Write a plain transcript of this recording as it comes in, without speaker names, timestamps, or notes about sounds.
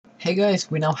Hey guys,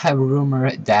 we now have a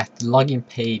rumor that the login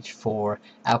page for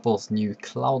Apple's new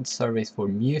cloud service for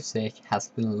music has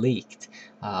been leaked.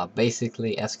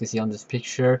 Basically, as you can see on this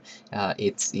picture,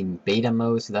 it's in beta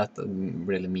mode, so that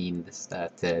really means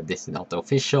that this is not the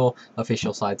official.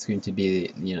 Official site's going to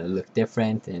be, look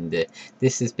different, and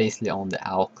this is basically on the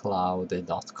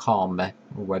iCloud.com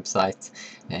website.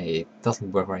 It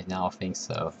doesn't work right now, I think,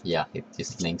 so yeah, it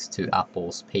just links to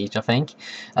Apple's page, I think.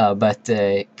 But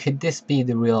could this be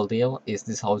the real deal? Is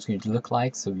this how it's going to look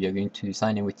like? So you're going to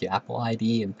sign in with your Apple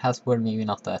ID and password, maybe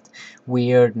not that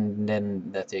weird, and then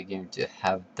that you're going to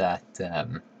have that.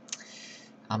 I'm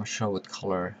not sure what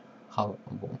color,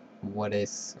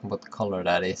 what color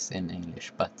that is in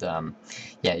English, but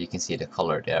yeah, you can see the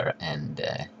color there, and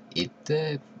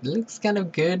it looks kind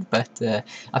of good, but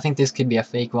I think this could be a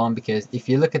fake one, because if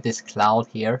you look at this cloud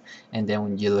here, and then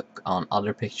when you look on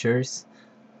other pictures,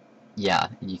 yeah,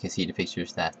 you can see the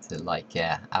pictures that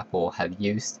Apple have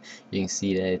used. You can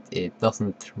see that it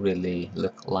doesn't really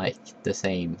look like the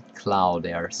same cloud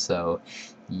there. So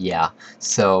yeah,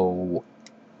 so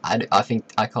I think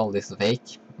I call this a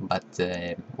fake, but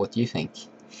what do you think?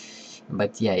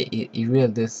 But yeah, it really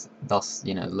does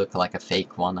look like a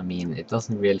fake one. I mean, it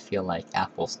doesn't really feel like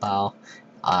Apple style.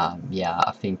 Yeah,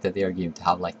 I think that they're going to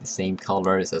have like the same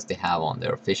colors as they have on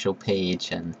their official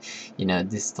page, and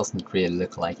this doesn't really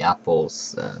look like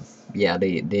Apple's. Yeah,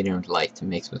 they don't like to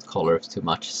mix with colors too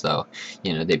much, so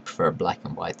they prefer black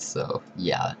and white. So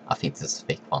yeah, I think this is a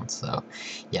fake one. So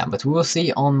yeah, but we'll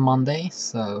see on Monday.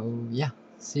 So yeah,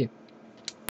 see you.